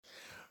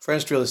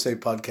French Real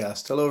Estate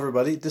Podcast. Hello,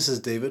 everybody. This is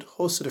David,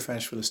 host of the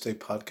French Real Estate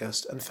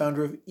Podcast and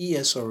founder of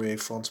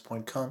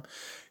ESRAFrance.com,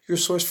 your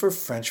source for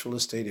French real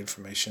estate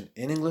information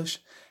in English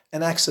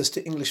and access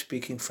to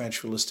English-speaking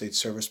French real estate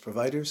service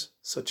providers,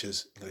 such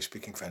as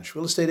English-speaking French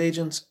real estate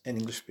agents and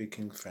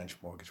English-speaking French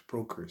mortgage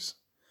brokers.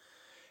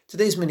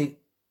 Today's mini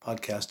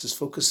podcast is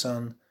focused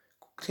on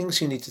things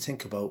you need to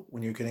think about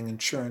when you're getting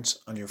insurance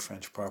on your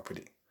French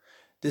property.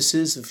 This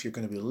is if you're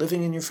going to be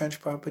living in your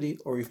French property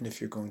or even if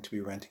you're going to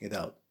be renting it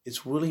out.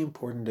 It's really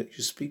important that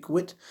you speak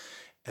with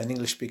an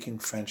English-speaking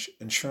French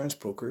insurance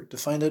broker to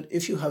find out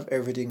if you have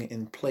everything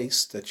in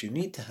place that you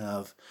need to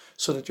have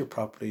so that your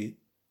property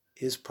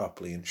is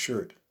properly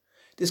insured.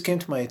 This came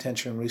to my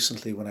attention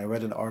recently when I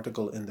read an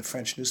article in the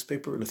French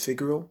newspaper Le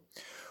Figaro,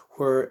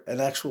 where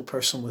an actual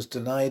person was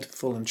denied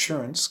full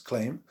insurance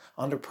claim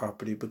on their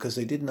property because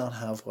they did not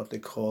have what they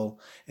call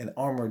an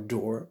armored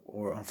door,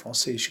 or en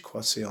français, je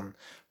crois c'est un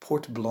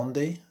porte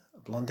blindée,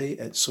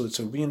 so it's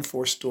a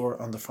reinforced door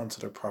on the front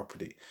of their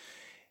property.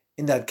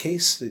 In that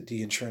case,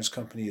 the insurance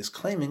company is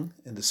claiming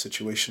in this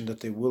situation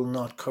that they will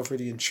not cover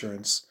the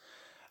insurance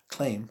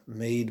claim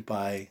made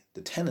by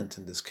the tenant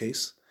in this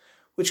case,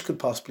 which could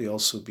possibly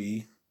also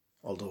be,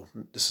 although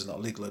this is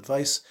not legal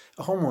advice,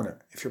 a homeowner.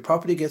 If your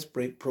property gets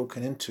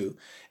broken into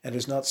and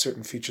there's not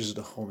certain features of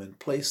the home in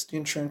place, the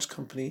insurance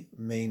company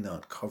may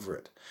not cover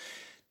it.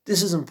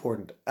 This is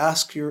important.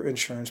 Ask your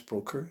insurance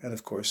broker, and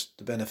of course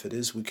the benefit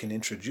is we can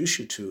introduce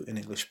you to an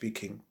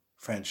English-speaking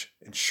French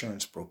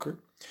insurance broker,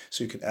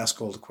 so you can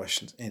ask all the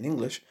questions in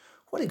English.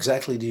 What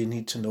exactly do you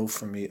need to know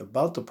from me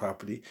about the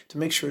property to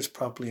make sure it's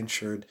properly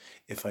insured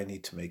if I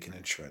need to make an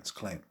insurance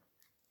claim?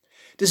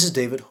 This is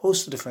David,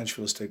 host of the French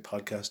Real Estate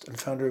Podcast and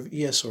founder of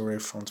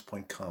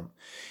ESRAFrance.com.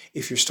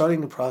 If you're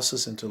starting the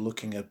process into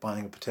looking at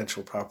buying a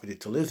potential property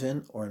to live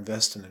in or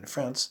invest in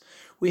France,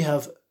 we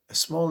have a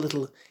small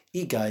little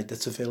e-guide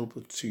that's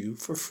available to you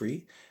for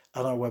free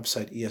on our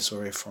website,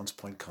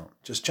 ESRAFrance.com.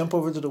 Just jump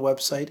over to the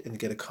website and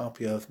get a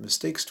copy of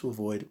mistakes to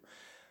avoid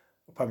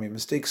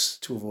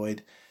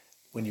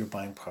when you're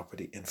buying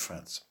property in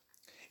France.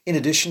 In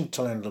addition,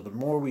 to learn a little bit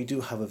more, we do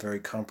have a very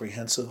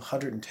comprehensive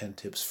 110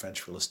 Tips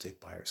French Real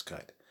Estate Buyer's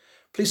Guide.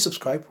 Please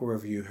subscribe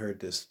wherever you heard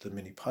the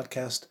mini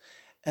podcast,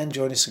 and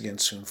join us again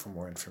soon for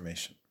more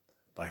information.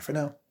 Bye for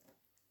now.